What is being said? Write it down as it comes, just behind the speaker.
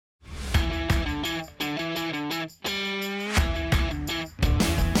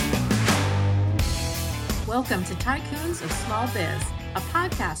Welcome to Tycoons of Small Biz, a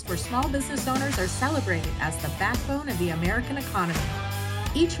podcast where small business owners are celebrated as the backbone of the American economy.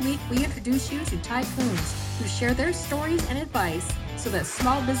 Each week, we introduce you to tycoons who share their stories and advice so that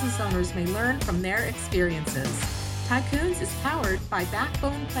small business owners may learn from their experiences. Tycoons is powered by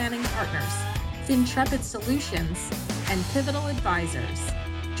Backbone Planning Partners, FinTrepid Solutions, and Pivotal Advisors.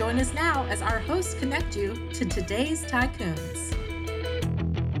 Join us now as our hosts connect you to today's tycoons.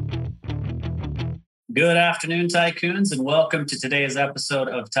 Good afternoon, Tycoons, and welcome to today's episode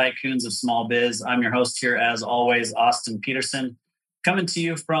of Tycoons of Small Biz. I'm your host here, as always, Austin Peterson, coming to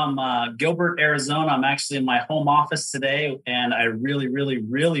you from Gilbert, Arizona. I'm actually in my home office today, and I really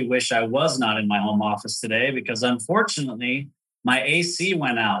wish I was not in my home office today because, unfortunately, my AC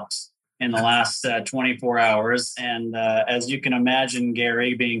went out in the last 24 hours. And as you can imagine,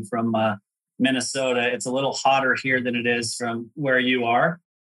 Gary, being from Minnesota, it's a little hotter here than it is from where you are.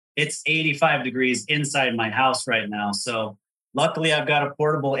 It's 85 degrees inside my house right now. So luckily I've got a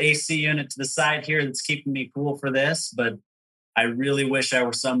portable AC unit to the side here that's keeping me cool for this, but I really wish I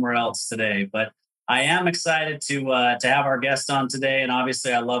were somewhere else today. But I am excited to have our guest on today. And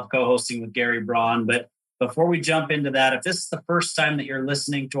obviously I love co-hosting with Gary Braun. But before we jump into that, if this is the first time that you're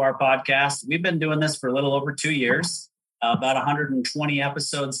listening to our podcast, we've been doing this for a little over 2 years, about 120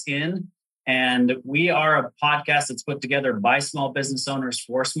 episodes in. And we are a podcast that's put together by small business owners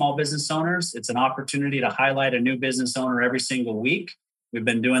for small business owners. It's an opportunity to highlight a new business owner every single week. We've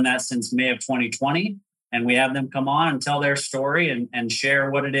been doing that since May of 2020. And we have them come on and tell their story and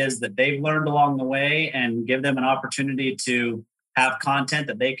share what it is that they've learned along the way and give them an opportunity to have content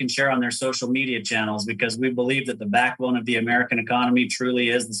that they can share on their social media channels, because we believe that the backbone of the American economy truly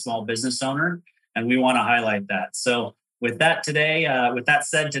is the small business owner. And we want to highlight that. So with that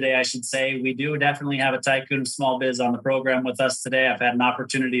said today, I should say, we do definitely have a tycoon of small biz on the program with us today. I've had an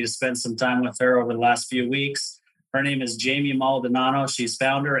opportunity to spend some time with her over the last few weeks. Her name is Jamie Maldonado. She's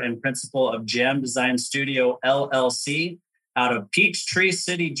founder and principal of Jam Design Studio, LLC, out of Peachtree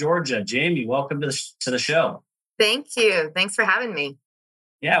City, Georgia. Jamie, welcome to the show. Thank you. Thanks for having me.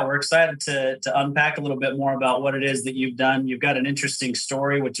 Yeah, we're excited to unpack a little bit more about what it is that you've done. You've got an interesting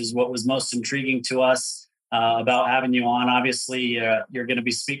story, which is what was most intriguing to us about having you on. Obviously, you're going to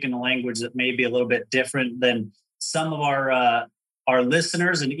be speaking a language that may be a little bit different than some of our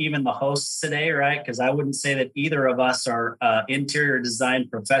listeners and even the hosts today, right? Because I wouldn't say that either of us are interior design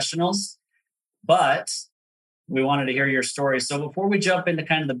professionals, but we wanted to hear your story. So before we jump into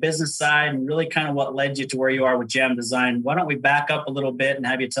kind of the business side and really kind of what led you to where you are with Jam Design, why don't we back up a little bit and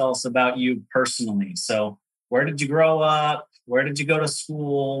have you tell us about you personally? So where did you grow up? Where did you go to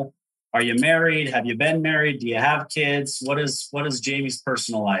school? Are you married? Have you been married? Do you have kids? What does Jamie's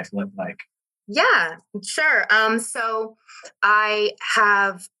personal life look like? Yeah, sure. So I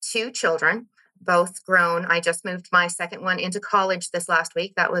have 2 children, both grown. I just moved my second one into college this last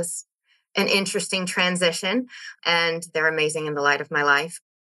week. That was an interesting transition, and they're amazing in the light of my life.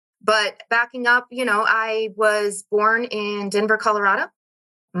 But backing up, I was born in Denver, Colorado.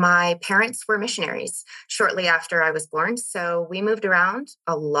 My parents were missionaries shortly after I was born. So we moved around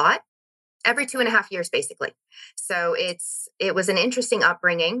a lot. Every 2.5 years, basically. So it was an interesting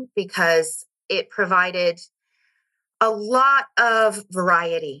upbringing because it provided a lot of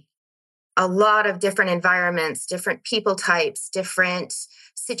variety, a lot of different environments, different people types, different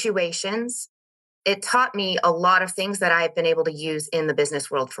situations. It taught me a lot of things that I've been able to use in the business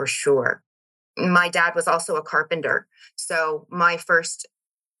world for sure. My dad was also a carpenter. So my first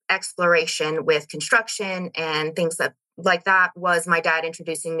exploration with construction and things like that was my dad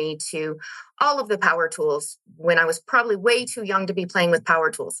introducing me to all of the power tools when I was probably way too young to be playing with power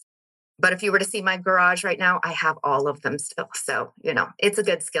tools. But if you were to see my garage right now, I have all of them still. So, it's a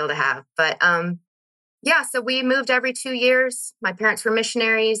good skill to have. But so we moved every 2 years. My parents were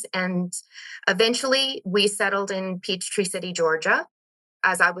missionaries, and eventually we settled in Peachtree City, Georgia,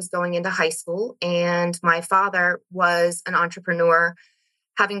 as I was going into high school. And my father was an entrepreneur.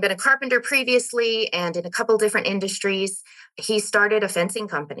 Having been a carpenter previously and in a couple different industries, he started a fencing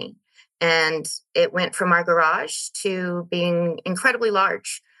company, and it went from our garage to being incredibly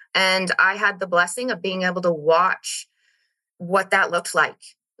large. And I had the blessing of being able to watch what that looked like.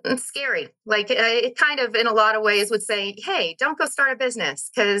 It's scary. Like it kind of in a lot of ways would say, hey, don't go start a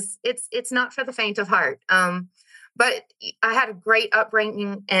business because it's not for the faint of heart. But I had a great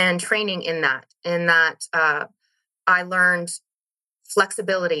upbringing and training in that I learned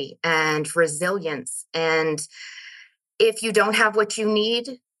flexibility and resilience. And if you don't have what you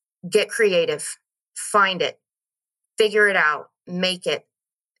need, get creative, find it, figure it out, make it.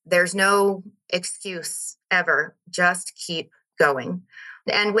 There's no excuse ever. Just keep going.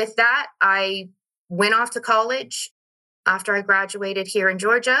 And with that, I went off to college after I graduated here in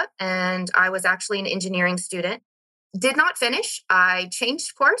Georgia, and I was actually an engineering student. Did not finish. I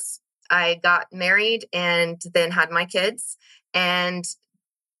changed course. I got married and then had my kids and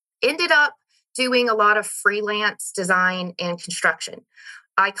ended up doing a lot of freelance design and construction.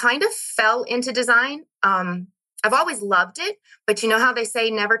 I kind of fell into design. I've always loved it, but you know how they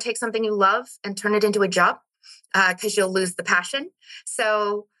say never take something you love and turn it into a job because you'll lose the passion.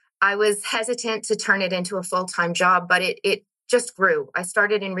 So I was hesitant to turn it into a full-time job, but it just grew. I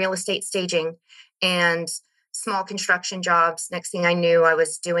started in real estate staging and small construction jobs. Next thing I knew, I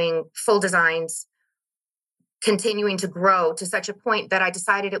was doing full designs, continuing to grow to such a point that I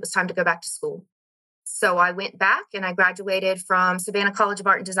decided it was time to go back to school. So I went back and I graduated from Savannah College of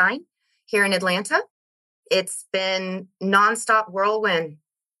Art and Design here in Atlanta. It's been nonstop whirlwind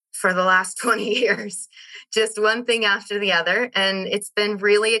for the last 20 years, just one thing after the other. And it's been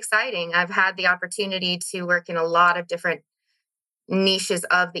really exciting. I've had the opportunity to work in a lot of different niches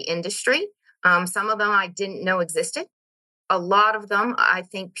of the industry. Some of them I didn't know existed. A lot of them, I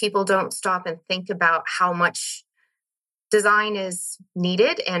think people don't stop and think about how much design is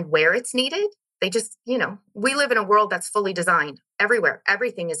needed and where it's needed. They just, we live in a world that's fully designed everywhere.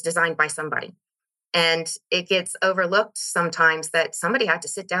 Everything is designed by somebody. And it gets overlooked sometimes that somebody had to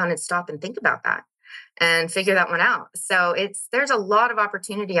sit down and stop and think about that and figure that one out. So there's a lot of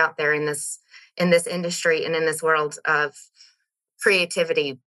opportunity out there in this industry and in this world of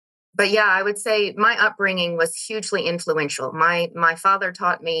creativity. But yeah, I would say my upbringing was hugely influential. My father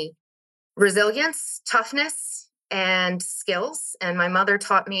taught me resilience, toughness, and skills. And my mother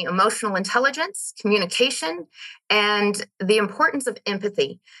taught me emotional intelligence, communication, and the importance of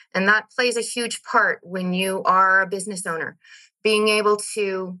empathy. And that plays a huge part when you are a business owner, being able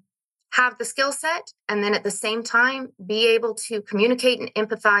to have the skill set and then at the same time be able to communicate and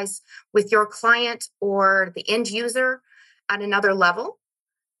empathize with your client or the end user at another level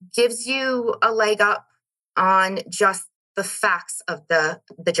gives you a leg up on just the facts of the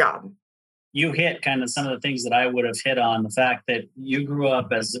job. You hit kind of some of the things that I would have hit on. The fact that you grew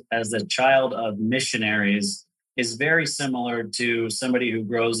up as a child of missionaries is very similar to somebody who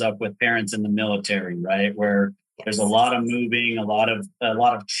grows up with parents in the military, right? Where there's a lot of moving, a lot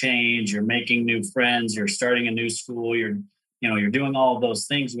of change. You're making new friends. You're starting a new school. You're doing all of those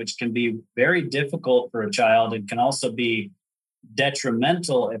things, which can be very difficult for a child and can also be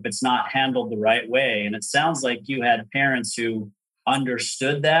detrimental if it's not handled the right way. And it sounds like you had parents who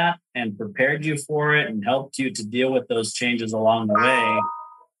understood that and prepared you for it and helped you to deal with those changes along the way.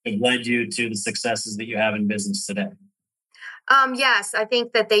 It led you to the successes that you have in business today. Yes, I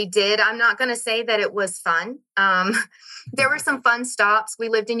think that they did. I'm not going to say that it was fun. There were some fun stops. We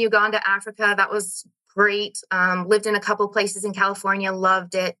lived in Uganda, Africa. That was great. Lived in a couple places in California.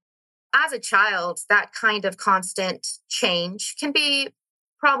 Loved it. As a child, that kind of constant change can be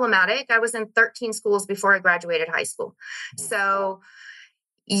problematic. I was in 13 schools before I graduated high school. So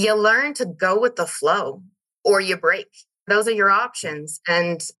you learn to go with the flow or you break. Those are your options.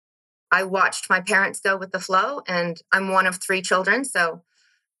 And I watched my parents go with the flow, and I'm one of 3 children. So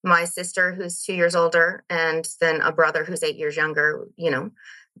my sister, who's 2 years older, and then a brother who's 8 years younger,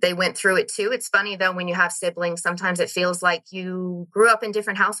 they went through it too. It's funny though, when you have siblings, sometimes it feels like you grew up in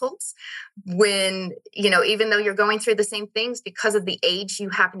different households when, even though you're going through the same things, because of the age you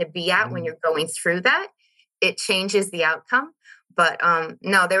happen to be at when you're going through that, it changes the outcome. But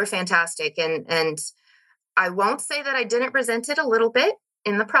no, they were fantastic. And I won't say that I didn't resent it a little bit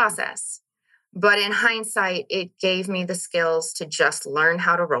in the process, but in hindsight, it gave me the skills to just learn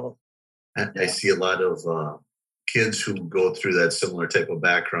how to roll. I see a lot of kids who go through that similar type of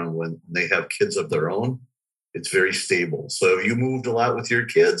background when they have kids of their own. It's very stable. So have you moved a lot with your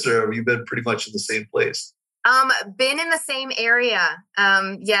kids, or have you been pretty much in the same place? Been in the same area.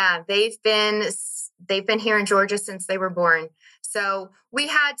 Yeah, they've been here in Georgia since they were born. So we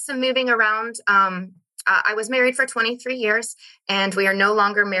had some moving around. I was married for 23 years and we are no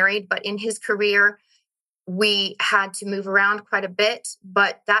longer married, but in his career, we had to move around quite a bit,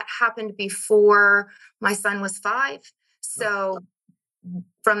 but that happened before my son was 5. So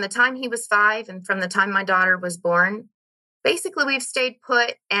from the time he was 5 and from the time my daughter was born, basically we've stayed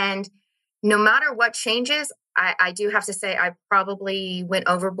put. And no matter what changes, I do have to say, I probably went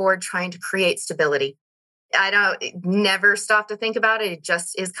overboard trying to create stability. Never stop to think about it. It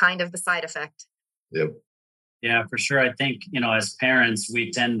just is kind of the side effect. Yep. Yeah, for sure. I think, as parents,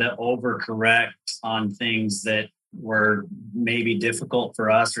 we tend to overcorrect on things that were maybe difficult for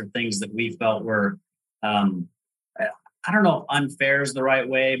us or things that we felt were, I don't know if unfair is the right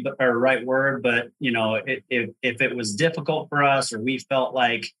way, or right word, but, if it was difficult for us or we felt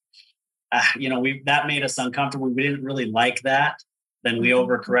like that made us uncomfortable. We didn't really like that. Then we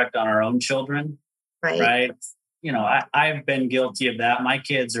overcorrect on our own children. Right. I've been guilty of that. My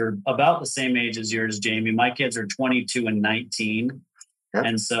kids are about the same age as yours, Jamie. My kids are 22 and 19. Yep.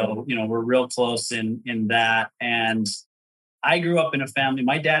 And so, we're real close in that. And I grew up in a family.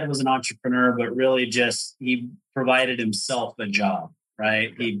 My dad was an entrepreneur, but really just, he provided himself a job,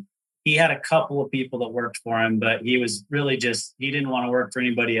 right? He had a couple of people that worked for him, but he was really he didn't want to work for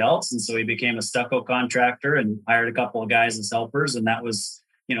anybody else. And so he became a stucco contractor and hired a couple of guys as helpers. And that was,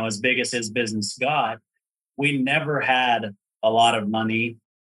 as big as his business got. We never had a lot of money.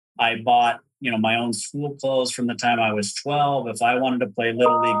 I bought, my own school clothes from the time I was 12. If I wanted to play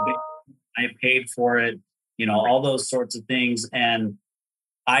Little League, I paid for it, all those sorts of things. And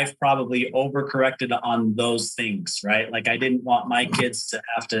I've probably overcorrected on those things, right? Like I didn't want my kids to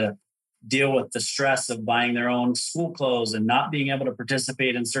have to deal with the stress of buying their own school clothes and not being able to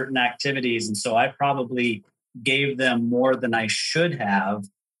participate in certain activities. And so I probably gave them more than I should have.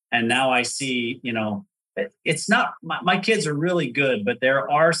 And now I see, it's not, my kids are really good, but there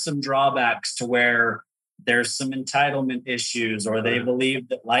are some drawbacks to where there's some entitlement issues, or they believe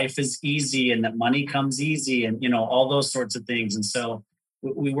that life is easy and that money comes easy and, all those sorts of things. And so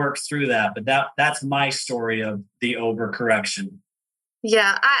we work through that, but that's my story of the overcorrection.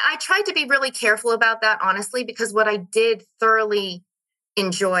 Yeah, I tried to be really careful about that, honestly, because what I did thoroughly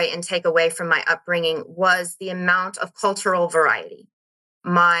enjoy and take away from my upbringing was the amount of cultural variety.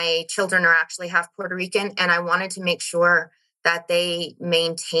 My children are actually half Puerto Rican, and I wanted to make sure that they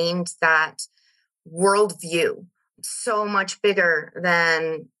maintained that worldview, so much bigger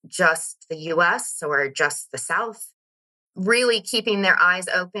than just the US or just the South, really keeping their eyes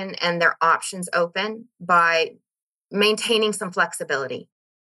open and their options open by maintaining some flexibility.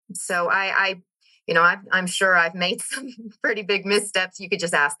 So I'm sure I've made some pretty big missteps. You could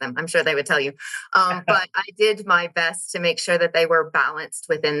just ask them. I'm sure they would tell you. But I did my best to make sure that they were balanced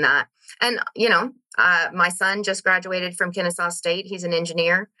within that. And, my son just graduated from Kennesaw State. He's an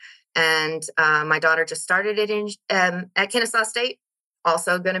engineer. And my daughter just started at Kennesaw State,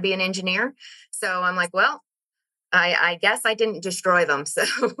 also going to be an engineer. So I'm like, well, I guess I didn't destroy them. So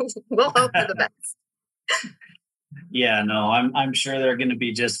we'll hope for the best. Yeah, no, I'm sure they're going to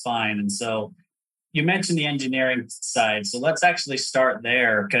be just fine. And so you mentioned the engineering side. So let's actually start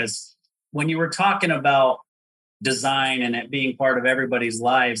there, because when you were talking about design and it being part of everybody's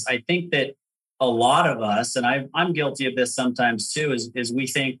lives, I think that a lot of us, and I'm guilty of this sometimes too, is we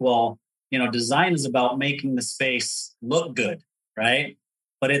think, well, design is about making the space look good, right?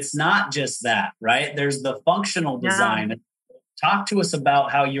 But it's not just that, right? There's the functional design. Yeah. Talk to us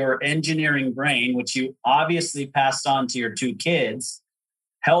about how your engineering brain, which you obviously passed on to your two kids,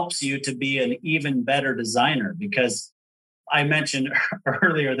 helps you to be an even better designer. Because I mentioned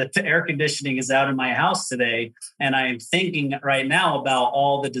earlier that the air conditioning is out in my house today, and I'm thinking right now about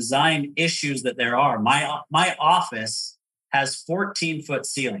all the design issues that there are. My office has 14-foot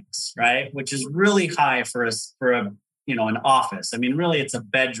ceilings, right? Which is really high for an office. I mean, really it's a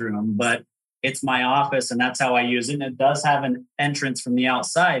bedroom, but it's my office and that's how I use it. And it does have an entrance from the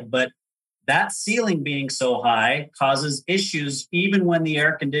outside, but that ceiling being so high causes issues even when the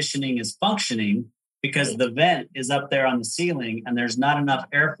air conditioning is functioning, because the vent is up there on the ceiling and there's not enough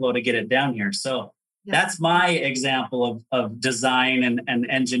airflow to get it down here. So that's my example of design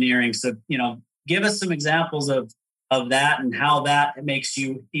and engineering. So, give us some examples of that and how that makes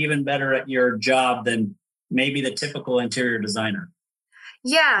you even better at your job than maybe the typical interior designer.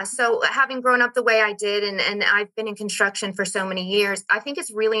 Yeah. So having grown up the way I did, and I've been in construction for so many years, I think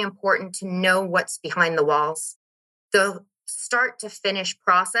it's really important to know what's behind the walls, the start to finish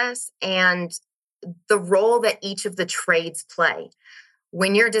process, and the role that each of the trades play.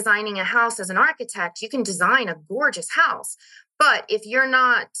 When you're designing a house as an architect, you can design a gorgeous house. But if you're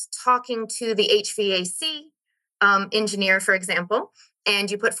not talking to the HVAC engineer, for example,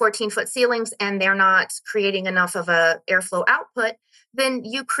 and you put 14-foot ceilings and they're not creating enough of a airflow output, then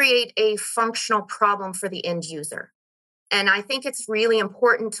you create a functional problem for the end user. And I think it's really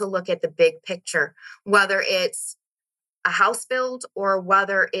important to look at the big picture, whether it's a house build or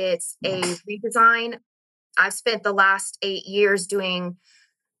whether it's a redesign. I've spent the last 8 years doing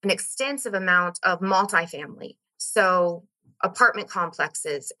an extensive amount of multifamily, so apartment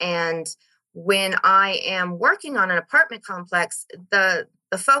complexes. And when I am working on an apartment complex, the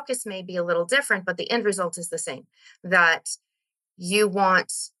focus may be a little different, but the end result is the same, that you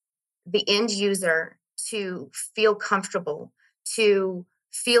want the end user to feel comfortable, to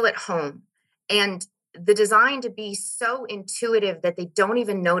feel at home, and the design to be so intuitive that they don't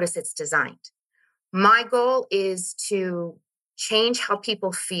even notice it's designed. My goal is to change how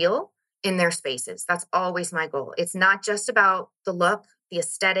people feel in their spaces. That's always my goal. It's not just about the look, the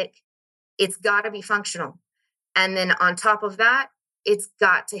aesthetic. It's got to be functional. And then on top of that, it's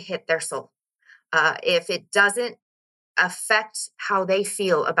got to hit their soul. If it doesn't affect how they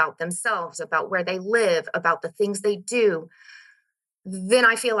feel about themselves, about where they live, about the things they do, then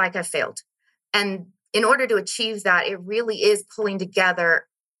I feel like I failed. And in order to achieve that, it really is pulling together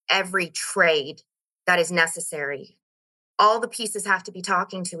every trade that is necessary. All the pieces have to be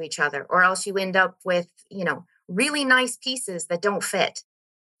talking to each other, or else you end up with, really nice pieces that don't fit.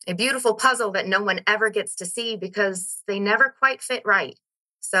 A beautiful puzzle that no one ever gets to see because they never quite fit right.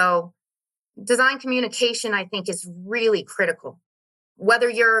 So design communication, I think, is really critical. Whether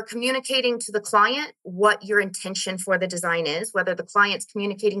you're communicating to the client what your intention for the design is, whether the client's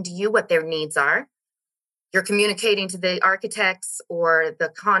communicating to you what their needs are, you're communicating to the architects or the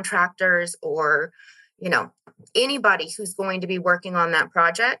contractors or, anybody who's going to be working on that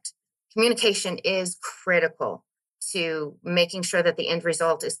project, communication is critical to making sure that the end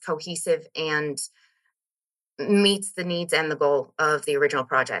result is cohesive and meets the needs and the goal of the original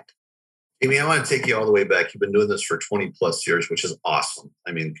project. Amy, I want to take you all the way back. You've been doing this for 20 plus years, which is awesome.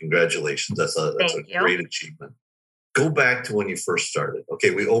 I mean, congratulations. That's a great achievement. Go back to when you first started. Okay,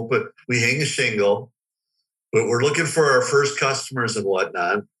 we hang a shingle, but we're looking for our first customers and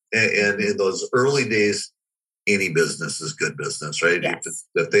whatnot. And in those early days, any business is good business, right? Yes.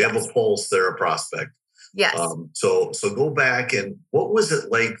 If they have a pulse, they're a prospect. Yes. So go back, and what was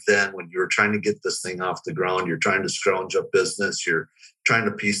it like then when you were trying to get this thing off the ground? You're trying to scrounge up business. You're trying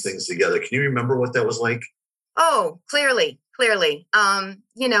to piece things together. Can you remember what that was like? Oh, clearly.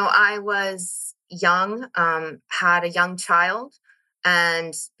 I was young, had a young child,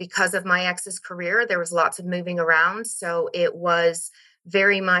 and because of my ex's career, there was lots of moving around. So it was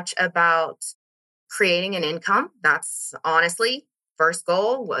very much about creating an income. That's honestly, first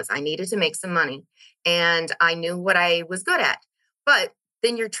goal was I needed to make some money. And I knew what I was good at. But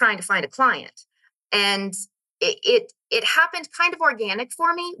then you're trying to find a client. And it happened kind of organic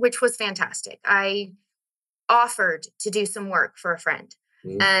for me, which was fantastic. I offered to do some work for a friend.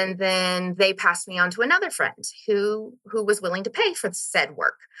 Mm-hmm. And then they passed me on to another friend who was willing to pay for said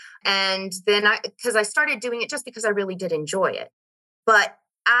work. And then because I started doing it just because I really did enjoy it. But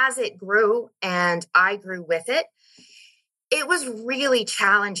as it grew and I grew with it, it was really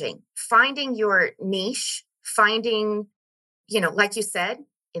challenging finding your niche, finding, like you said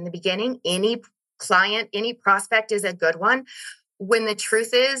in the beginning, any client, any prospect is a good one. When the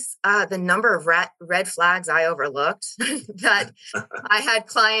truth is, the number of red flags I overlooked that I had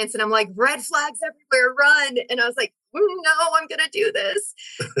clients and I'm like, red flags everywhere, run. And I was like, no, I'm going to do this.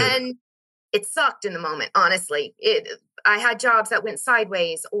 And it sucked in the moment, honestly. I had jobs that went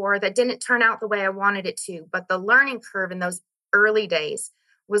sideways or that didn't turn out the way I wanted it to. But the learning curve in those early days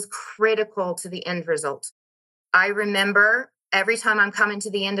was critical to the end result. I remember every time I'm coming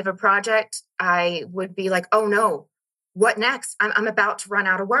to the end of a project, I would be like, oh no, what next? I'm about to run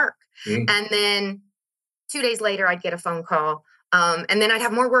out of work. Mm. And then 2 days later, I'd get a phone call. And then I'd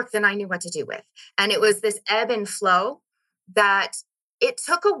have more work than I knew what to do with. And it was this ebb and flow that it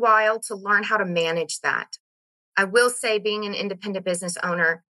took a while to learn how to manage that. I will say, being an independent business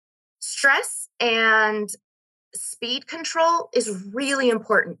owner, stress and speed control is really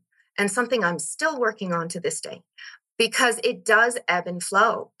important and something I'm still working on to this day because it does ebb and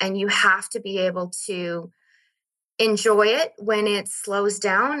flow and you have to be able to enjoy it when it slows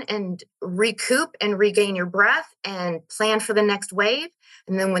down and recoup and regain your breath and plan for the next wave.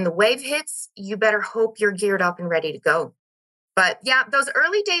 And then when the wave hits, you better hope you're geared up and ready to go. But yeah, those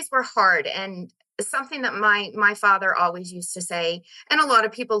early days were hard. And something that my father always used to say, and a lot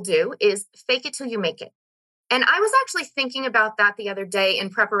of people do, is fake it till you make it. And I was actually thinking about that the other day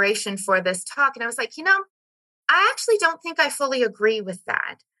in preparation for this talk. And I was like, I actually don't think I fully agree with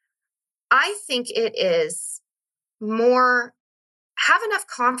that. I think it is more, have enough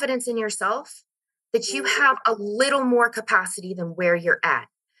confidence in yourself that you have a little more capacity than where you're at.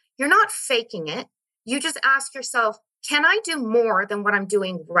 You're not faking it. You just ask yourself, can I do more than what I'm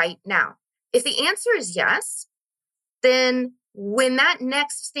doing right now? If the answer is yes, then when that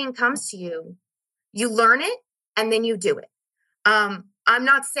next thing comes to you, you learn it and then you do it. I'm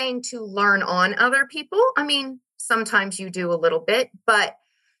not saying to learn on other people. I mean, sometimes you do a little bit, but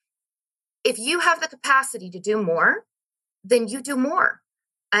if you have the capacity to do more, then you do more.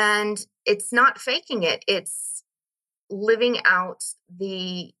 And it's not faking it. It's living out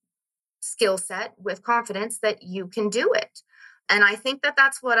the skill set with confidence that you can do it. And I think that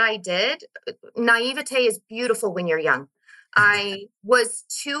that's what I did. Naivete is beautiful when you're young. I was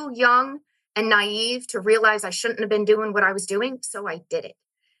too young and naive to realize I shouldn't have been doing what I was doing. So I did it.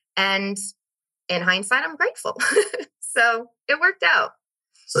 And in hindsight, I'm grateful. So it worked out.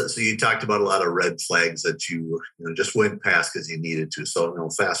 So you talked about a lot of red flags that you just went past because you needed to. So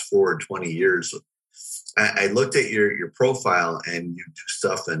fast forward 20 years, I looked at your profile, and you do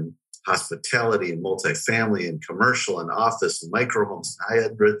stuff in hospitality and multifamily and commercial and office and micro homes. I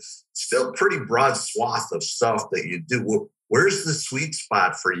had still pretty broad swath of stuff that you do. Where's the sweet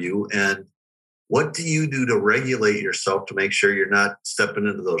spot for you, and what do you do to regulate yourself to make sure you're not stepping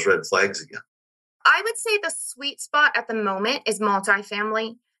into those red flags again? I would say the sweet spot at the moment is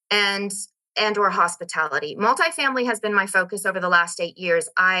multifamily and or hospitality. Multifamily has been my focus over the last 8 years.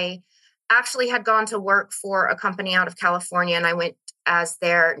 I actually had gone to work for a company out of California, and I went as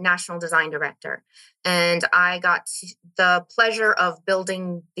their national design director. And I got the pleasure of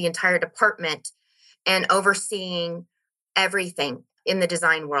building the entire department and overseeing everything in the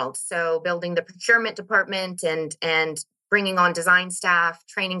design world. So building the procurement department and bringing on design staff,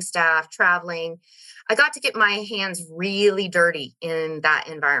 training staff, traveling. I got to get my hands really dirty in that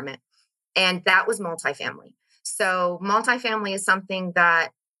environment. And that was multifamily. So multifamily is something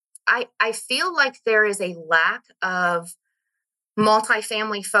that I feel like there is a lack of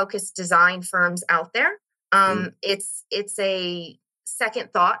multifamily focused design firms out there. It's a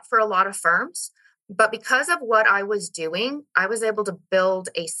second thought for a lot of firms. But because of what I was doing, I was able to build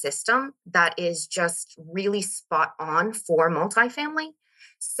a system that is just really spot on for multifamily.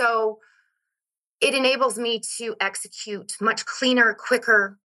 So it enables me to execute much cleaner,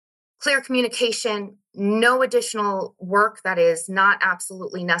 quicker, clear communication, no additional work that is not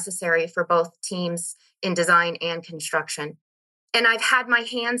absolutely necessary for both teams in design and construction. And I've had my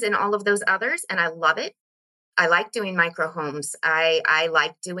hands in all of those others, and I love it. I like doing micro homes. I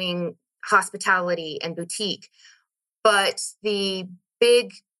like doing hospitality and boutique. But the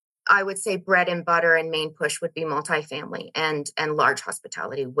big, I would say, bread and butter and main push would be multifamily, and large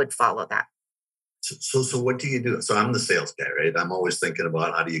hospitality would follow that. So what do you do? So I'm the sales guy, right? I'm always thinking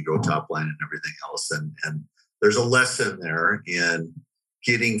about how do you grow top line and everything else. And there's a lesson there in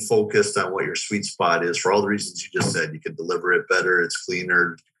getting focused on what your sweet spot is for all the reasons you just said. You can deliver it better. It's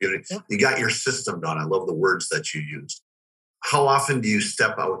cleaner. You got your system done. I love the words that you used. How often do you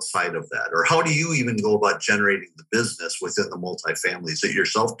step outside of that? Or how do you even go about generating the business within the multifamily? Is it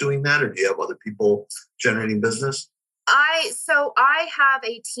yourself doing that, or do you have other people generating business? I have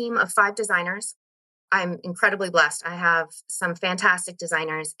a team of 5 designers. I'm incredibly blessed. I have some fantastic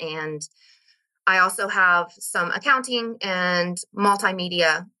designers, and I also have some accounting and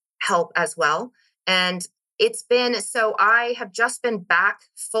multimedia help as well. And I have just been back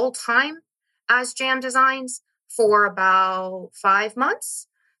full time as Jam Designs for about 5 months.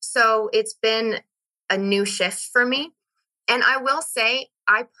 So it's been a new shift for me. And I will say,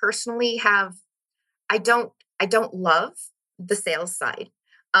 I personally I don't love the sales side.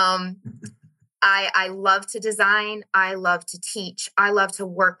 I love to design. I love to teach. I love to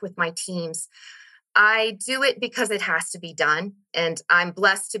work with my teams. I do it because it has to be done. And I'm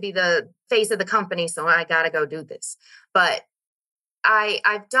blessed to be the face of the company, so I got to go do this. But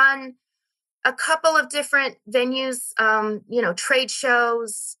I've done a couple of different venues, trade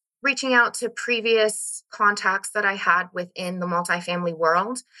shows, reaching out to previous contacts that I had within the multifamily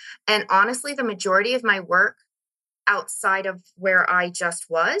world. And honestly, the majority of my work outside of where I just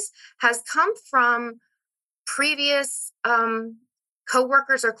was has come from previous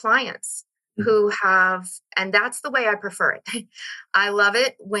coworkers or clients who have, and that's the way I prefer it. I love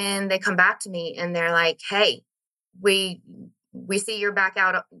it when they come back to me and they're like, hey, we see you're back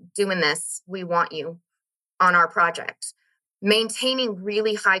out doing this. We want you on our project. Maintaining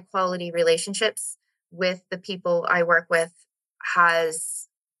really high quality relationships with the people I work with has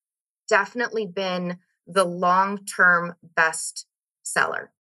definitely been the long-term best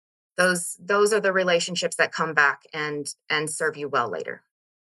seller. Those are the relationships that come back and serve you well later.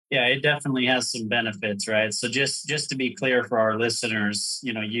 Yeah, it definitely has some benefits, right? So just to be clear for our listeners,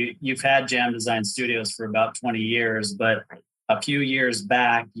 you've had Jam Design Studios for about 20 years, but a few years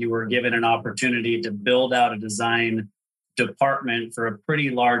back, you were given an opportunity to build out a design department for a pretty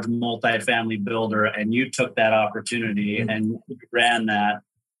large multifamily builder, and you took that opportunity and ran that.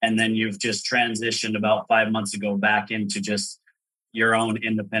 And then you've just transitioned about 5 months ago back into just your own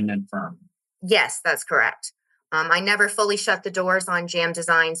independent firm. Yes, that's correct. I never fully shut the doors on Jam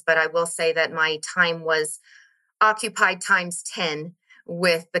Designs, but I will say that my time was occupied times 10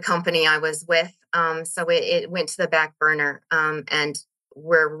 with the company I was with. So it went to the back burner, and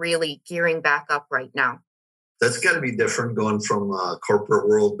we're really gearing back up right now. That's got to be different going from corporate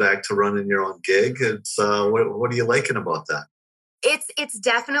world back to running your own gig. It's what are you liking about that? It's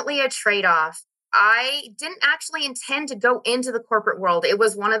definitely a trade-off. I didn't actually intend to go into the corporate world. It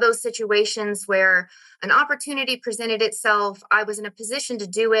was one of those situations where an opportunity presented itself. I was in a position to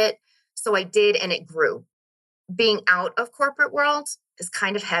do it. So I did, and it grew. Being out of corporate world is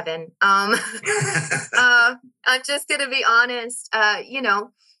kind of heaven. I'm just going to be honest.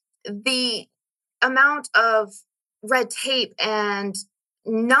 The amount of red tape and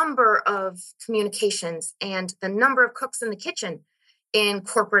number of communications and the number of cooks in the kitchen in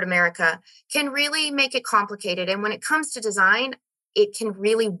corporate America can really make it complicated. And when it comes to design, it can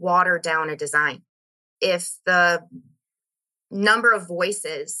really water down a design. If the number of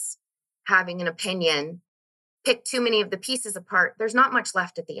voices having an opinion pick too many of the pieces apart, there's not much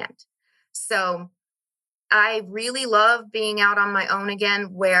left at the end. So I really love being out on my own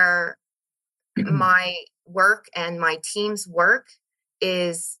again, where my work and my team's work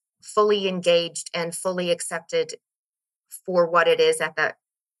is fully engaged and fully accepted for what it is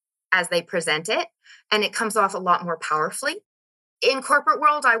as they present it. And it comes off a lot more powerfully. In corporate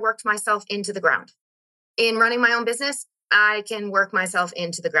world, I worked myself into the ground. In running my own business, I can work myself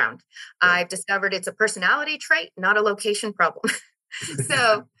into the ground. Yeah. I've discovered it's a personality trait, not a location problem.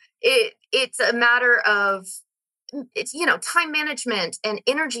 So it's a matter of, time management and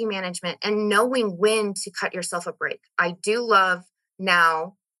energy management and knowing when to cut yourself a break. I do love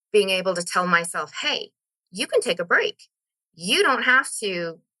now being able to tell myself, hey, you can take a break. You don't have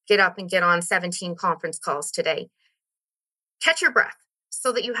to get up and get on 17 conference calls today. Catch your breath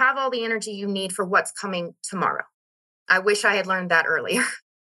so that you have all the energy you need for what's coming tomorrow. I wish I had learned that earlier.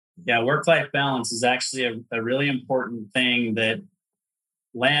 Yeah, work-life balance is actually a really important thing that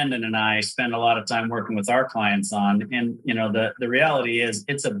Landon and I spend a lot of time working with our clients on. And, the reality is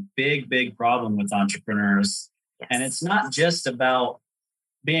it's a big, big problem with entrepreneurs. Yes. And it's not just about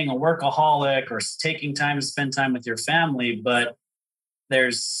being a workaholic or taking time to spend time with your family, but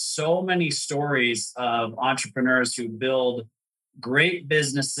there's so many stories of entrepreneurs who build great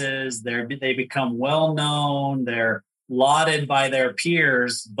businesses. They become well-known. They're lauded by their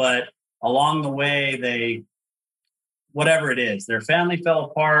peers, but along the way, whatever it is, their family fell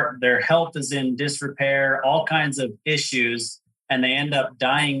apart, their health is in disrepair, all kinds of issues, and they end up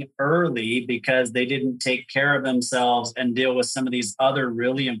dying early because they didn't take care of themselves and deal with some of these other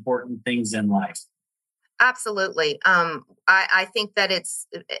really important things in life. Absolutely. I think that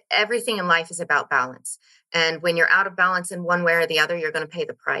everything in life is about balance. And when you're out of balance in one way or the other, you're going to pay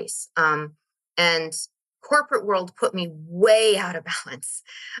the price. And corporate world put me way out of balance.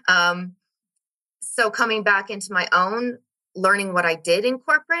 So coming back into my own, learning what I did in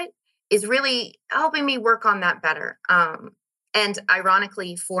corporate is really helping me work on that better. And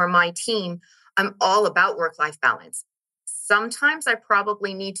ironically, for my team, I'm all about work-life balance. Sometimes I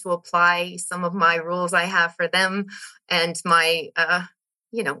probably need to apply some of my rules I have for them and my,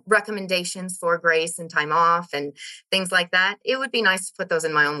 recommendations for grace and time off and things like that. It would be nice to put those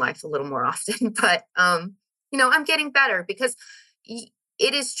in my own life a little more often. But, I'm getting better because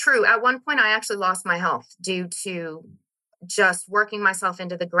it is true. At one point, I actually lost my health due to just working myself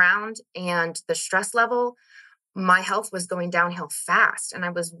into the ground and the stress level. My health was going downhill fast, and I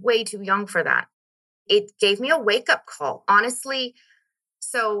was way too young for that. It gave me a wake-up call, honestly.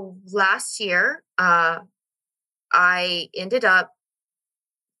 So last year, I ended up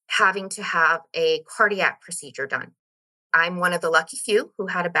having to have a cardiac procedure done. I'm one of the lucky few who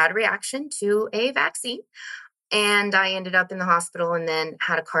had a bad reaction to a vaccine. And I ended up in the hospital and then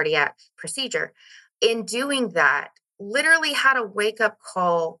had a cardiac procedure. In doing that, literally had a wake-up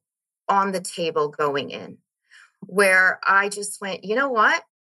call on the table going in, where I just went, you know what?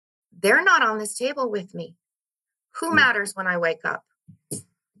 They're not on this table with me. Who matters when I wake up?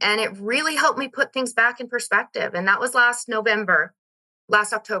 And it really helped me put things back in perspective. And that was last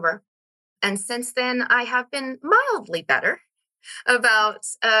October. And since then, I have been mildly better about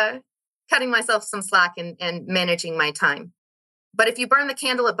cutting myself some slack and managing my time. But if you burn the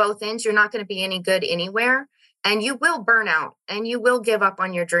candle at both ends, you're not going to be any good anywhere. And you will burn out and you will give up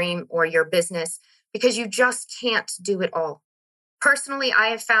on your dream or your business because you just can't do it all. Personally, I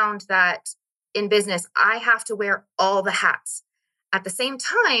have found that in business, I have to wear all the hats. At the same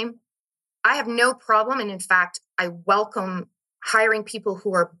time, I have no problem. And in fact, I welcome hiring people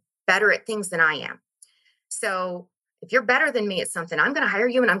who are better at things than I am. So if you're better than me at something, I'm going to hire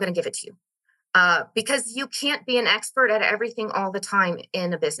you and I'm going to give it to you. Because you can't be an expert at everything all the time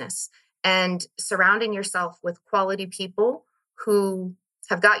in a business. And surrounding yourself with quality people who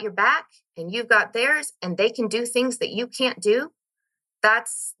have got your back and you've got theirs and they can do things that you can't do.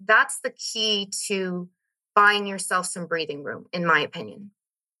 That's the key to buying yourself some breathing room, in my opinion.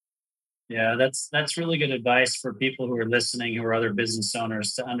 Yeah, that's really good advice for people who are listening, who are other business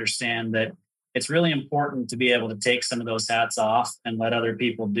owners, to understand that it's really important to be able to take some of those hats off and let other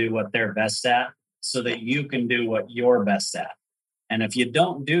people do what they're best at so that you can do what you're best at. And if you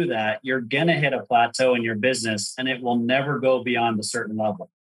don't do that, you're going to hit a plateau in your business and it will never go beyond a certain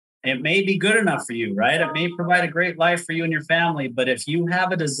level. It may be good enough for you, right? It may provide a great life for you and your family. But if you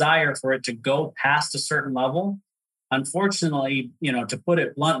have a desire for it to go past a certain level, unfortunately, to put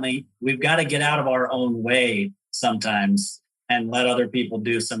it bluntly, we've got to get out of our own way sometimes and let other people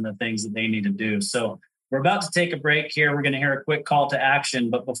do some of the things that they need to do. So we're about to take a break here. We're going to hear a quick call to action.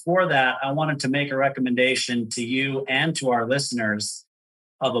 But before that, I wanted to make a recommendation to you and to our listeners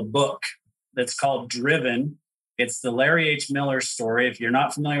of a book that's called Driven. It's the Larry H. Miller story. If you're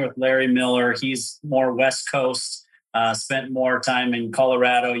not familiar with Larry Miller, he's more West Coast, spent more time in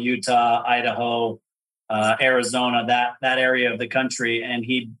Colorado, Utah, Idaho, Arizona, that area of the country. And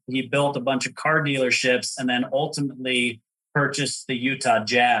he built a bunch of car dealerships and then ultimately purchased the Utah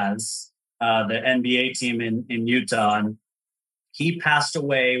Jazz, the NBA team in Utah. And he passed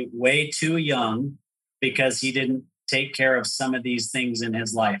away way too young because he didn't take care of some of these things in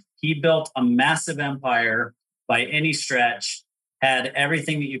his life. He built a massive empire by any stretch, had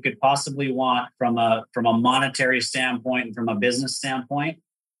everything that you could possibly want from a monetary standpoint and from a business standpoint.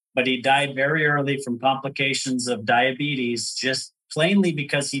 But he died very early from complications of diabetes, just plainly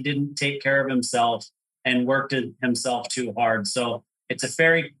because he didn't take care of himself and worked himself too hard. So it's a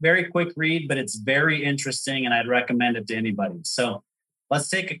very, very quick read, but it's very interesting, and I'd recommend it to anybody. So let's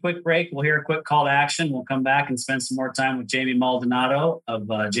take a quick break. We'll hear a quick call to action. We'll come back and spend some more time with Jamie Maldonado of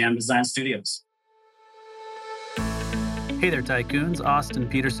Jam Design Studios. Hey there, Tycoons. Austin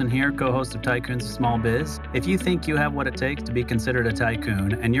Peterson here, co-host of Tycoons of Small Biz. If you think you have what it takes to be considered a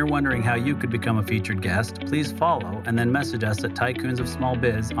tycoon and you're wondering how you could become a featured guest, please follow and then message us at Tycoons of Small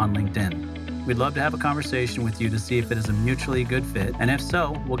Biz on LinkedIn. We'd love to have a conversation with you to see if it is a mutually good fit, and if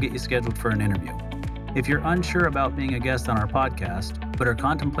so, we'll get you scheduled for an interview. If you're unsure about being a guest on our podcast, but are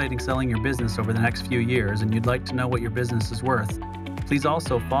contemplating selling your business over the next few years and you'd like to know what your business is worth, please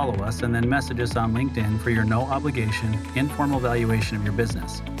also follow us and then message us on LinkedIn for your no-obligation, informal valuation of your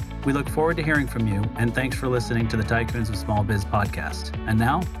business. We look forward to hearing from you, and thanks for listening to the Tycoons of Small Biz podcast. And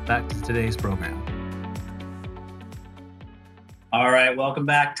now, back to today's program. All right, welcome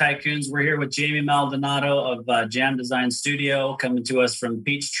back, Tycoons. We're here with Jamie Maldonado of Jam Design Studio, coming to us from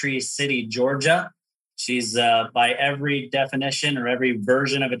Peachtree City, Georgia. She's, by every definition or every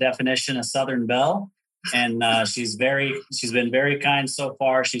version of a definition, a Southern belle. And she's been very kind so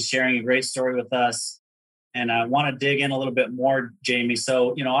far. She's sharing a great story with us. And I want to dig in a little bit more, Jamie.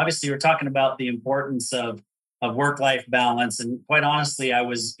 So, obviously we're talking about the importance of work-life balance. And quite honestly, I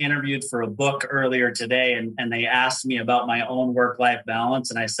was interviewed for a book earlier today and they asked me about my own work-life balance.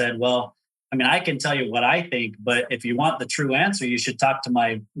 And I said, well, I can tell you what I think, but if you want the true answer, you should talk to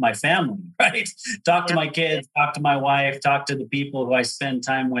my family, right? Talk to my kids, talk to my wife, talk to the people who I spend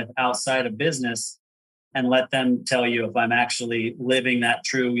time with outside of business, and let them tell you if I'm actually living that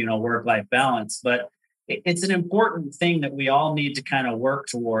true, work-life balance. But it's an important thing that we all need to kind of work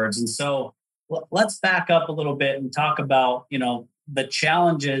towards. And so let's back up a little bit and talk about, the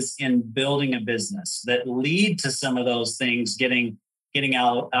challenges in building a business that lead to some of those things getting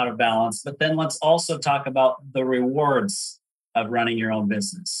out of balance. But then let's also talk about the rewards of running your own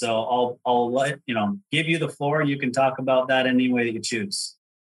business. So I'll let, give you the floor. You can talk about that any way that you choose.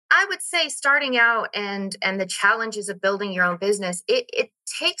 I would say starting out and the challenges of building your own business, it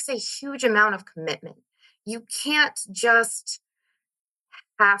takes a huge amount of commitment. You can't just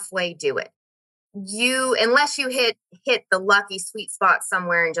halfway do it. Unless you hit the lucky sweet spot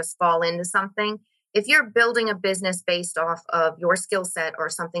somewhere and just fall into something. If you're building a business based off of your skill set or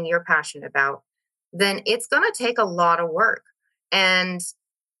something you're passionate about, then it's going to take a lot of work. And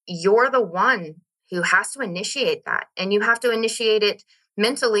you're the one who has to initiate that. And you have to initiate it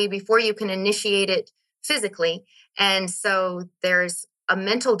mentally before you can initiate it physically. And so there's a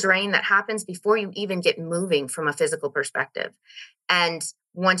mental drain that happens before you even get moving from a physical perspective. And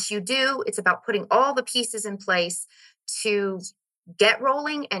once you do, it's about putting all the pieces in place to get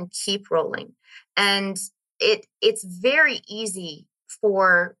rolling and keep rolling. And it's very easy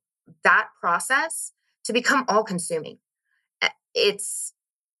for that process to become all consuming.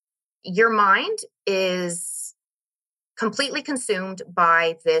 Your mind is completely consumed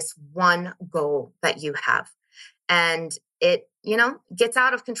by this one goal that you have. And it, gets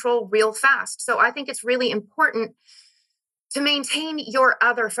out of control real fast. So I think it's really important to maintain your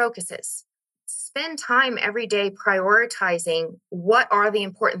other focuses. Spend time every day prioritizing what are the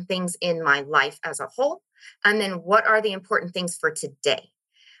important things in my life as a whole, and then what are the important things for today.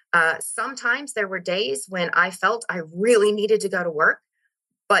 Sometimes there were days when I felt I really needed to go to work,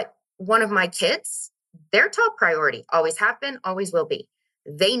 but one of my kids, their top priority, always have been, always will be.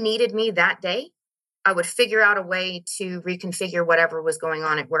 They needed me that day. I would figure out a way to reconfigure whatever was going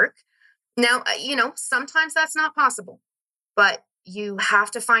on at work. Now, sometimes that's not possible, but you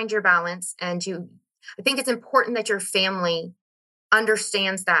have to find your balance. And I think it's important that your family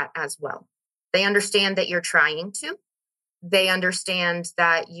understands that as well. They understand that you're trying to. They understand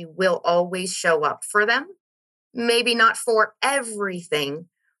that you will always show up for them. Maybe not for everything,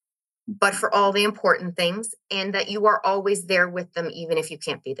 but for all the important things, and that you are always there with them, even if you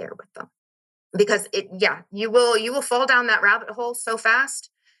can't be there with them. Because you will fall down that rabbit hole so fast,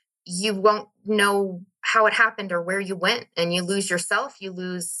 you won't know how it happened or where you went, and you lose yourself, you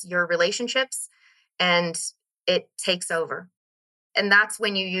lose your relationships, and it takes over. And that's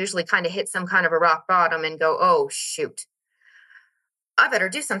when you usually kind of hit some kind of a rock bottom and go, oh, shoot, I better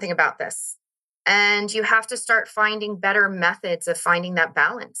do something about this. And you have to start finding better methods of finding that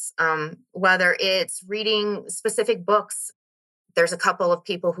balance, whether it's reading specific books. There's a couple of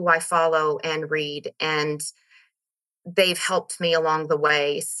people who I follow and read, and they've helped me along the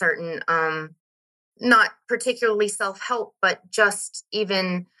way. Certain, not particularly self-help, but just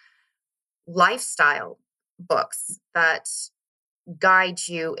even lifestyle books that guide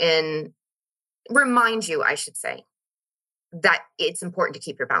you and remind you, I should say, that it's important to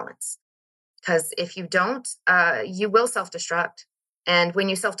keep your balance. Because if you don't, you will self-destruct. And when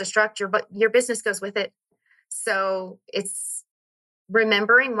you self-destruct, your business goes with it. So it's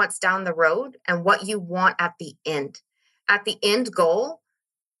remembering what's down the road and what you want at the end. At the end goal,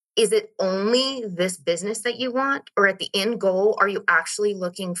 is it only this business that you want? Or at the end goal, are you actually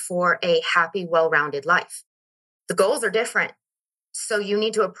looking for a happy, well-rounded life? The goals are different. So you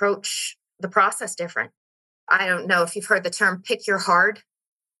need to approach the process different. I don't know if you've heard the term pick your hard.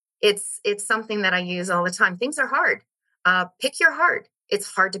 It's something that I use all the time. Things are hard. Pick your hard. It's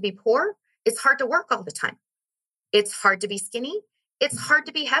hard to be poor. It's hard to work all the time. It's hard to be skinny. It's hard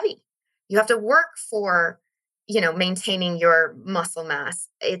to be heavy. You have to work for, maintaining your muscle mass.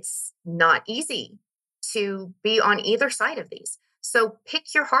 It's not easy to be on either side of these. So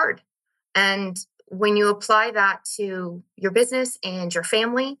pick your hard. And when you apply that to your business and your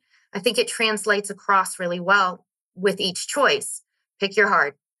family, I think it translates across really well with each choice. Pick your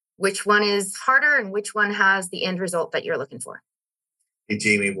hard. Which one is harder and which one has the end result that you're looking for? Hey,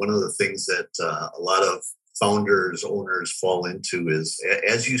 Jamie, one of the things that a lot of founders, owners fall into is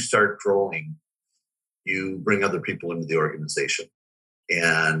as you start growing, you bring other people into the organization.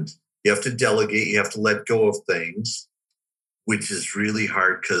 And you have to delegate, you have to let go of things, which is really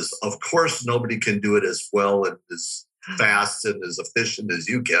hard because, of course, nobody can do it as well and as fast and as efficient as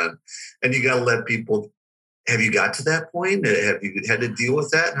you can. And you got to let people. Have you got to that point? Have you had to deal with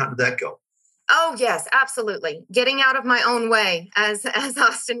that? How did that go? Oh, yes, absolutely. Getting out of my own way, as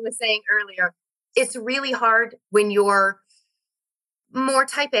Austin was saying earlier. It's really hard when you're more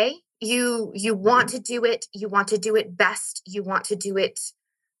type A. You want to do it. You want to do it best. You want to do it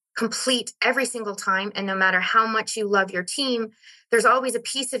complete every single time. And no matter how much you love your team, there's always a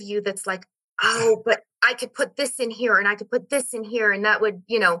piece of you that's like, oh, but I could put this in here and I could put this in here. And that would,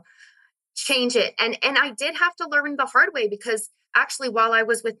 change it. And I did have to learn the hard way because actually while I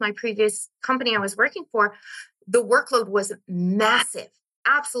was with my previous company I was working for, the workload was massive,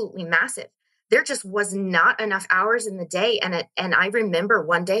 absolutely massive. There just was not enough hours in the day. And I remember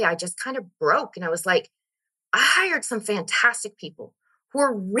one day I just kind of broke and I was like, I hired some fantastic people who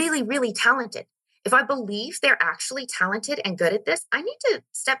are really, really talented. If I believe they're actually talented and good at this, I need to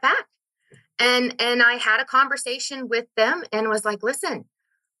step back. And I had a conversation with them and was like, listen,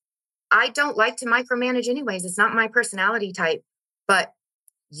 I don't like to micromanage anyways. It's not my personality type, but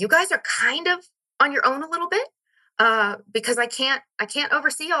you guys are kind of on your own a little bit because I can't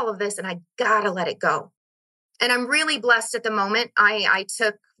oversee all of this and I gotta let it go. And I'm really blessed at the moment. I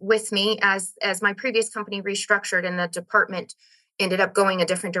took with me as my previous company restructured and the department ended up going a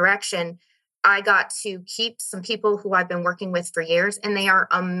different direction. I got to keep some people who I've been working with for years and they are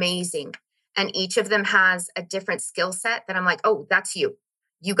amazing. And each of them has a different skill set that I'm like, oh, that's you.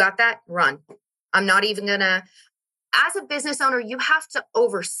 You got that? Run. I'm not even gonna, as a business owner, you have to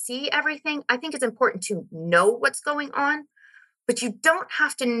oversee everything. I think it's important to know what's going on, but you don't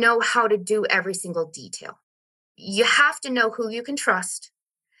have to know how to do every single detail. You have to know who you can trust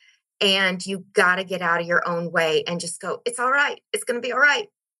and you got to get out of your own way and just go, it's all right. It's going to be all right.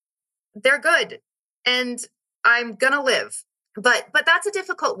 They're good. And I'm going to live. But that's a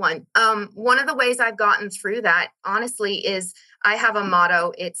difficult one. One of the ways I've gotten through that, honestly, is I have a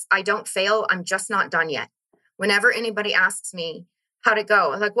motto. It's, I don't fail. I'm just not done yet. Whenever anybody asks me how'd it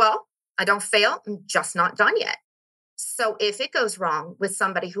go, I'm like, well, I don't fail. I'm just not done yet. So if it goes wrong with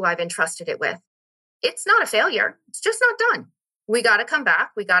somebody who I've entrusted it with, it's not a failure. It's just not done. We got to come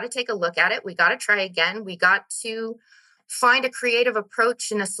back. We got to take a look at it. We got to try again. We got to find a creative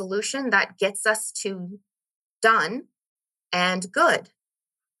approach and a solution that gets us to done and good,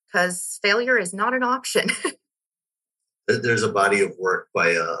 because failure is not an option. There's a body of work by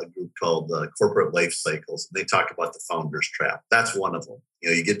a group called Corporate Life Cycles. And they talk about the founder's trap. That's one of them.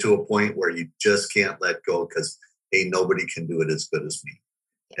 You get to a point where you just can't let go because, hey, nobody can do it as good as me.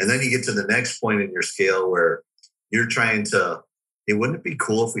 And then you get to the next point in your scale where you're trying to, hey, wouldn't it be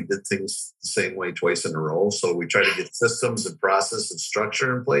cool if we did things the same way twice in a row? So we try to get systems and process and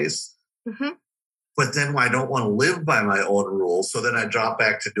structure in place. Mm-hmm. But then I don't want to live by my own rules. So then I drop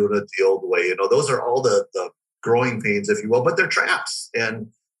back to doing it the old way. Those are all the growing pains, if you will, but they're traps. And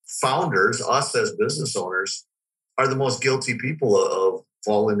founders, us as business owners, are the most guilty people of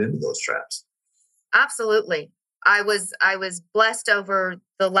falling into those traps. Absolutely. I was blessed over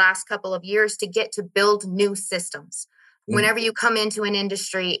the last couple of years to get to build new systems. Whenever you come into an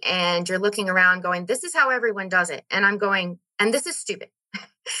industry and you're looking around going, this is how everyone does it. And I'm going, and this is stupid.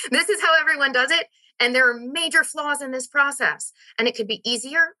 This is how everyone does it. And there are major flaws in this process. And it could be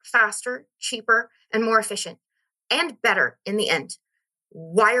easier, faster, cheaper, and more efficient and better in the end.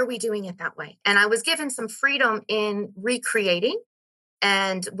 Why are we doing it that way? And I was given some freedom in recreating,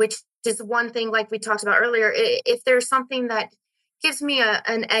 and which is one thing, like we talked about earlier, if there's something that gives me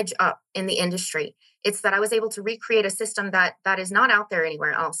an edge up in the industry, it's that I was able to recreate a system that is not out there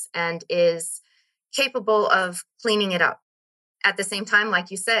anywhere else and is capable of cleaning it up. At the same time, like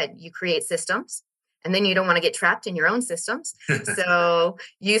you said, you create systems and then you don't want to get trapped in your own systems. So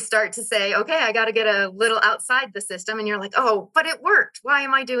you start to say, okay, I got to get a little outside the system. And you're like, oh, but it worked. Why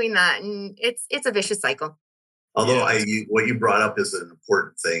am I doing that? And it's a vicious cycle. Although what you brought up is an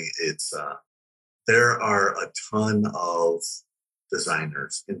important thing. It's there are a ton of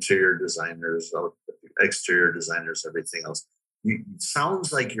designers, interior designers, exterior designers, everything else. It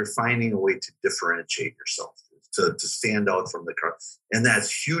sounds like you're finding a way to differentiate yourself, to stand out from the crowd. And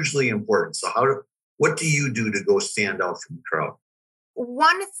that's hugely important. So what do you do to go stand out from the crowd?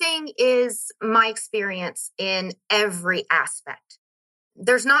 One thing is my experience in every aspect.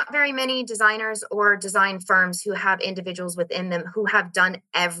 There's not very many designers or design firms who have individuals within them who have done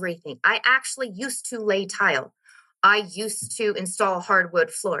everything. I actually used to lay tile. I used to install hardwood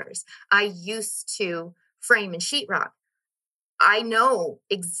floors. I used to frame and sheetrock. I know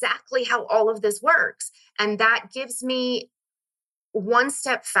exactly how all of this works. And that gives me one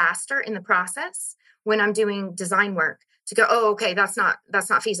step faster in the process when I'm doing design work to go, oh, okay, that's not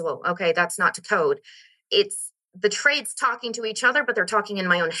feasible. Okay, that's not to code. It's the trades talking to each other, but they're talking in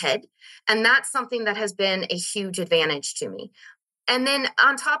my own head. And that's something that has been a huge advantage to me. And then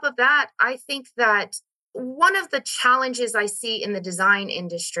on top of that, I think that one of the challenges I see in the design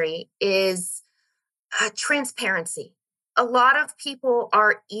industry is transparency. A lot of people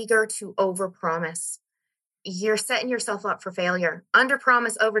are eager to overpromise. You're setting yourself up for failure.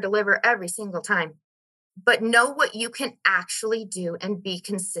 Underpromise, overdeliver every single time. But know what you can actually do and be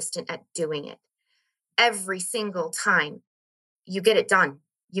consistent at doing it. Every single time you get it done.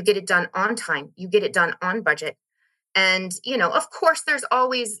 You get it done on time. You get it done on budget. And, of course, there's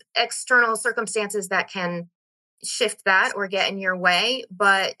always external circumstances that can shift that or get in your way,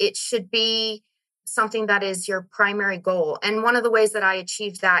 but it should be something that is your primary goal. And one of the ways that I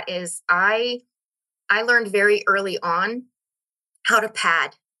achieved that is I learned very early on how to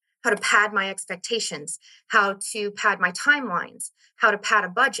pad my expectations, how to pad my timelines, how to pad a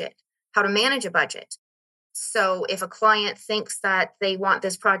budget, how to manage a budget. So if a client thinks that they want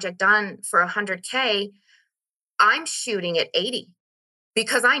this project done for $100K, I'm shooting at 80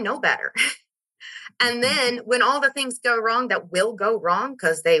 because I know better. And then when all the things go wrong that will go wrong,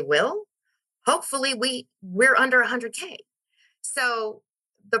 because they will, hopefully we're under 100K. So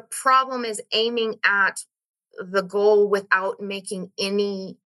the problem is aiming at the goal without making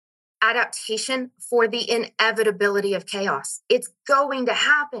any adaptation for the inevitability of chaos. It's going to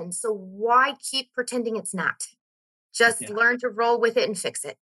happen. So why keep pretending it's not? Just learn to roll with it and fix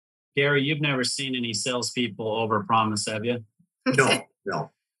it. Gary, you've never seen any salespeople overpromise, have you?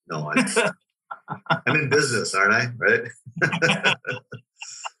 No. I'm in business, aren't I? Right?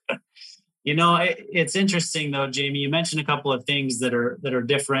 It's interesting though, Jamie. You mentioned a couple of things that are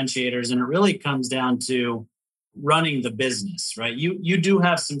differentiators, and it really comes down to running the business, right? You do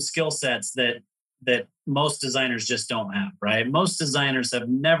have some skill sets that most designers just don't have, right? Most designers have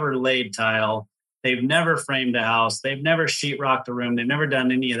never laid tile. They've never framed a house. They've never sheetrocked a room. They've never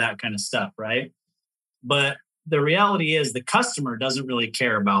done any of that kind of stuff, right? But the reality is the customer doesn't really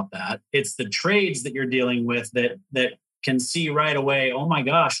care about that. It's the trades that you're dealing with that can see right away, oh my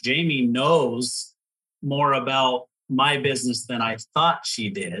gosh, Jamie knows more about my business than I thought she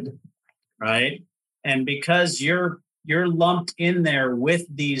did, right? And because you're lumped in there with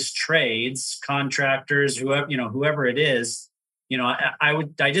these trades, contractors, whoever it is,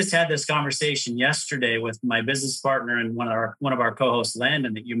 I just had this conversation yesterday with my business partner and one of our co-hosts,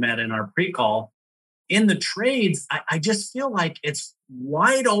 Landon, that you met in our pre-call. In the trades, I just feel like it's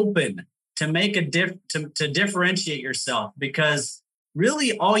wide open to make to differentiate yourself, because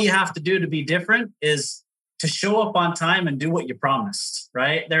really all you have to do to be different is to show up on time and do what you promised,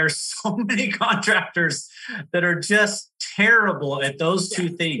 right? There are so many contractors that are just terrible at those two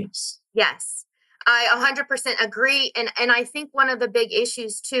things. Yes, I 100% agree. And I think one of the big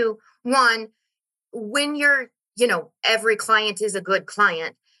issues too, one, when you're, every client is a good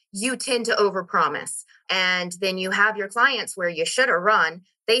client, you tend to overpromise. And then you have your clients where you should have run.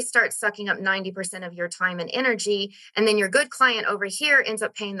 They start sucking up 90% of your time and energy. And then your good client over here ends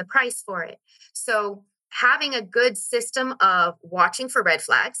up paying the price for it. So having a good system of watching for red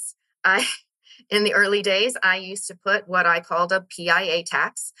flags. In the early days, I used to put what I called a PIA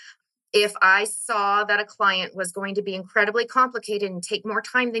tax. If I saw that a client was going to be incredibly complicated and take more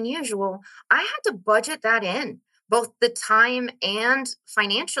time than usual, I had to budget that in, both the time and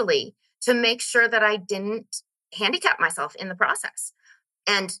financially, to make sure that I didn't handicap myself in the process.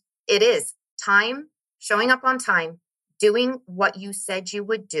 And it is time, showing up on time, doing what you said you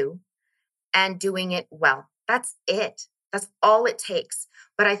would do, and doing it well. That's it. That's all it takes.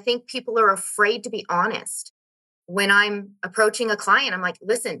 But I think people are afraid to be honest. When I'm approaching a client, I'm like,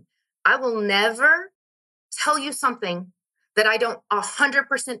 listen, I will never tell you something that I don't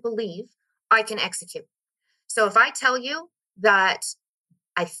 100% believe I can execute. So if I tell you that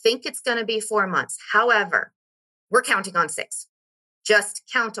I think it's going to be 4 months, however, we're counting on 6. Just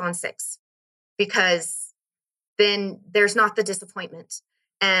count on 6, because then there's not the disappointment.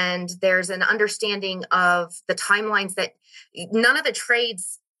 And there's an understanding of the timelines that none of the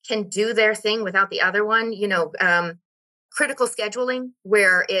trades can do their thing without the other one. Critical scheduling,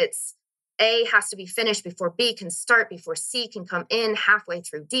 where it's A has to be finished before B can start, before C can come in halfway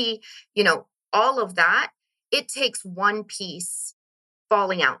through D, all of that. It takes one piece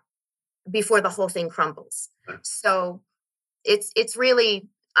falling out before the whole thing crumbles. So it's really,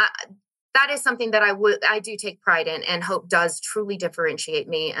 that is something that I do take pride in, and hope does truly differentiate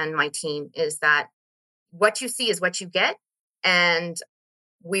me and my team, is that what you see is what you get. And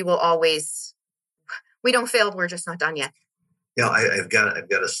we will always, we don't fail. We're just not done yet. Yeah, I've got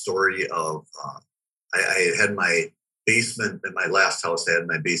a story of, I had my basement in my last house. I had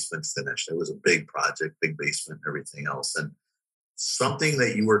my basement finished. It was a big project, big basement and everything else. And something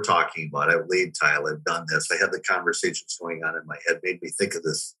that you were talking about, I've laid tile, I've done this. I had the conversations going on in my head, made me think of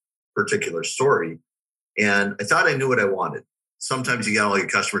this particular story. And I thought I knew what I wanted. Sometimes you got all your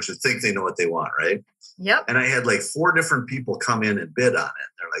customers who think they know what they want, right? Yep. And I had like 4 different people come in and bid on it.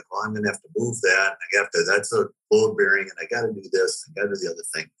 They're like, well, I'm going to have to move that. That's a load bearing, and I got to do this, and I got to do the other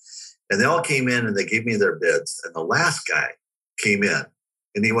thing. And they all came in and they gave me their bids. And the last guy came in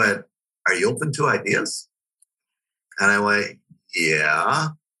and he went, are you open to ideas? And I went, yeah.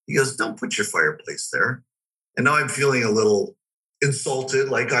 He goes, don't put your fireplace there. And now I'm feeling a little insulted,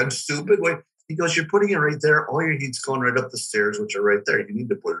 like I'm stupid. Wait. He goes, you're putting it right there. All your heat's going right up the stairs, which are right there. You need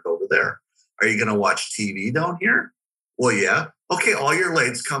to put it over there. Are you going to watch TV down here? Well, yeah. Okay, all your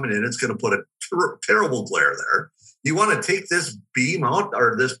lights coming in. It's going to put a terrible glare there. You want to take this beam out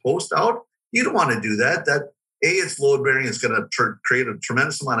or this post out? You don't want to do that. It's load bearing. It's going to create a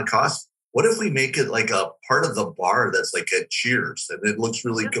tremendous amount of cost. What if we make it like a part of the bar that's like at Cheers and it looks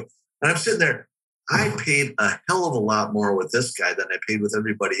really good? And I'm sitting there. I paid a hell of a lot more with this guy than I paid with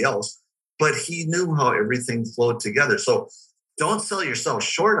everybody else, but he knew how everything flowed together. So don't sell yourself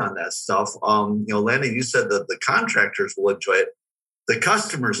short on that stuff. Landon, you said that the contractors will enjoy it. The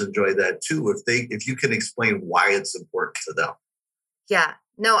customers enjoy that too, if you can explain why it's important to them. Yeah,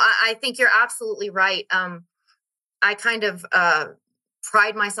 no, I think you're absolutely right. I kind of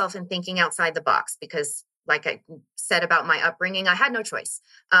pride myself in thinking outside the box, because like I said about my upbringing, I had no choice.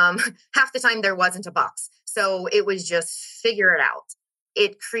 Half the time there wasn't a box. So it was just figure it out.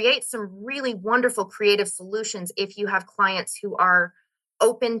 It creates some really wonderful creative solutions if you have clients who are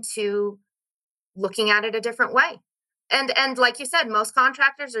open to looking at it a different way. And like you said, most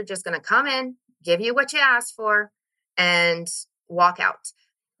contractors are just going to come in, give you what you asked for, and walk out.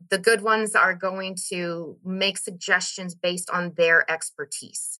 The good ones are going to make suggestions based on their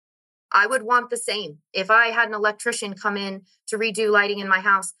expertise. I would want the same. If I had an electrician come in to redo lighting in my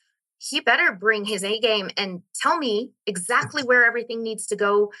house, he better bring his A game and tell me exactly where everything needs to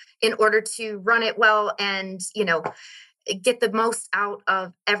go in order to run it well and, get the most out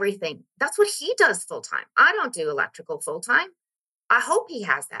of everything. That's what he does full time. I don't do electrical full time. I hope he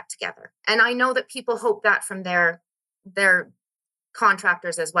has that together. And I know that people hope that from their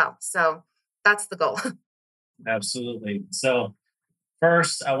contractors as well. So that's the goal. Absolutely. So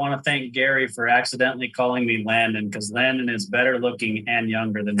first, I want to thank Gary for accidentally calling me Landon, because Landon is better looking and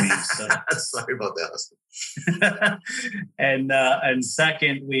younger than me. So sorry about that, Austin. and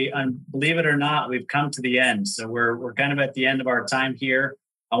second, believe it or not, we've come to the end. So we're kind of at the end of our time here.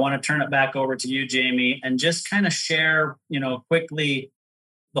 I want to turn it back over to you, Jamie, and just kind of share, quickly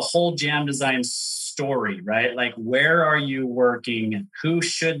the whole Jam Design story, right? Like, where are you working? Who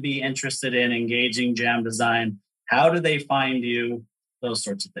should be interested in engaging Jam Design? How do they find you? Those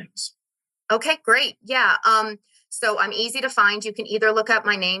sorts of things. Okay, great. Yeah. So I'm easy to find. You can either look up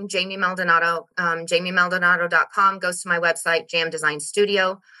my name, Jamie Maldonado, jamiemaldonado.com, goes to my website, Jam Design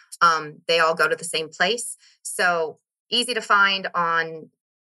Studio. They all go to the same place. So easy to find on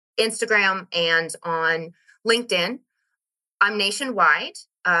Instagram and on LinkedIn. I'm nationwide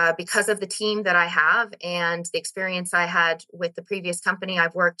because of the team that I have and the experience I had with the previous company.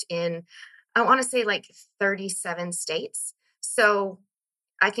 I've worked in, I want to say, like 37 states. So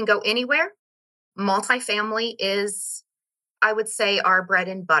I can go anywhere. Multifamily is, I would say, our bread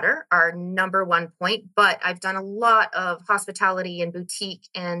and butter, our number one point. But I've done a lot of hospitality and boutique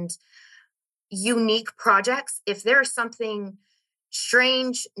and unique projects. If there's something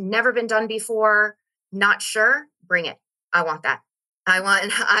strange, never been done before, not sure, bring it. I want that. I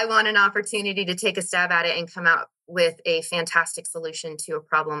want an opportunity to take a stab at it and come out with a fantastic solution to a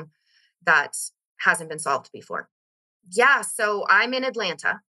problem that hasn't been solved before. Yeah, so I'm in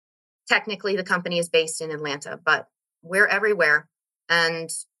Atlanta. Technically, the company is based in Atlanta, but we're everywhere and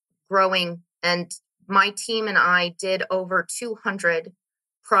growing. And my team and I did over 200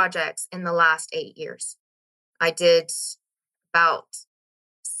 projects in the last 8 years. I did about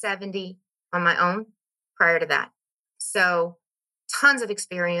 70 on my own prior to that. So tons of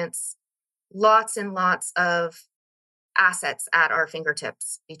experience, lots and lots of assets at our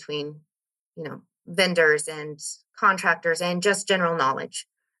fingertips between, vendors and contractors and just general knowledge.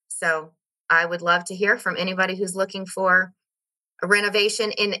 So I would love to hear from anybody who's looking for a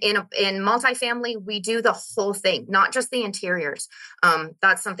renovation in multifamily. We do the whole thing, not just the interiors.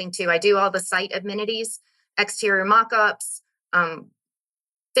 That's something too. I do all the site amenities, exterior mock-ups,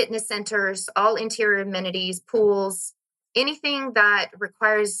 fitness centers, all interior amenities, pools, anything that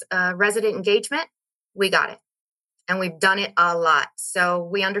requires resident engagement, we got it. And we've done it a lot. So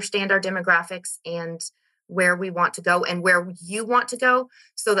we understand our demographics and where we want to go and where you want to go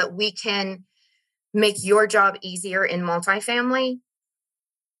so that we can make your job easier in multifamily.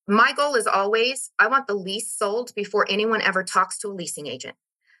 My goal is always, I want the lease sold before anyone ever talks to a leasing agent.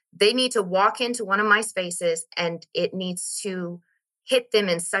 They need to walk into one of my spaces and it needs to hit them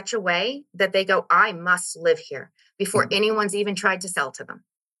in such a way that they go, I must live here before anyone's even tried to sell to them.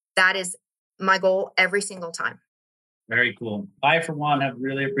 That is my goal every single time. Very cool. I, for one, have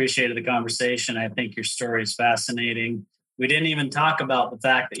really appreciated the conversation. I think your story is fascinating. We didn't even talk about the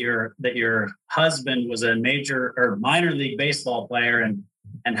fact that your husband was a major or minor league baseball player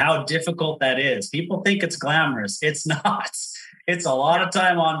and how difficult that is. People think it's glamorous. It's not. It's a lot of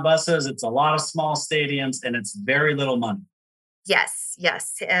time on buses. It's a lot of small stadiums, and it's very little money. Yes.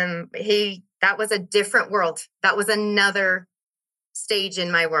 And that was a different world. That was another stage in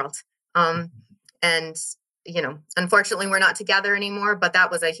my world. And unfortunately we're not together anymore, but that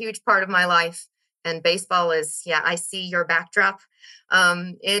was a huge part of my life. And baseball is, I see your backdrop.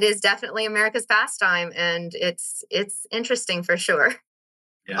 It is definitely America's pastime, and it's interesting for sure.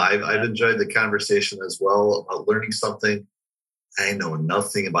 Yeah, I've enjoyed the conversation as well about learning something I know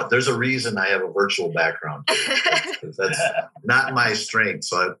nothing about. There's a reason I have a virtual background. That's not my strength.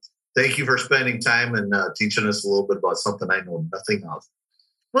 So thank you for spending time and teaching us a little bit about something I know nothing of.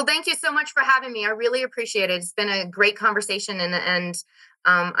 Well, thank you so much for having me. I really appreciate it. It's been a great conversation, and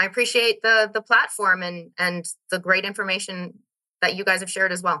I appreciate the platform and the great information that you guys have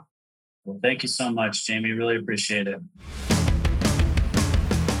shared as well. Well, thank you so much, Jamie. Really appreciate it.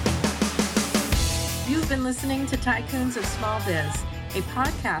 You've been listening to Tycoons of Small Biz, a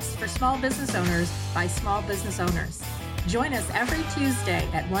podcast for small business owners by small business owners. Join us every Tuesday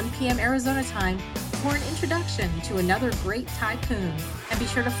at 1 p.m. Arizona time for an introduction to another great tycoon. And be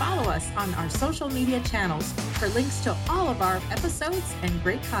sure to follow us on our social media channels for links to all of our episodes and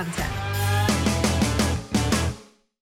great content.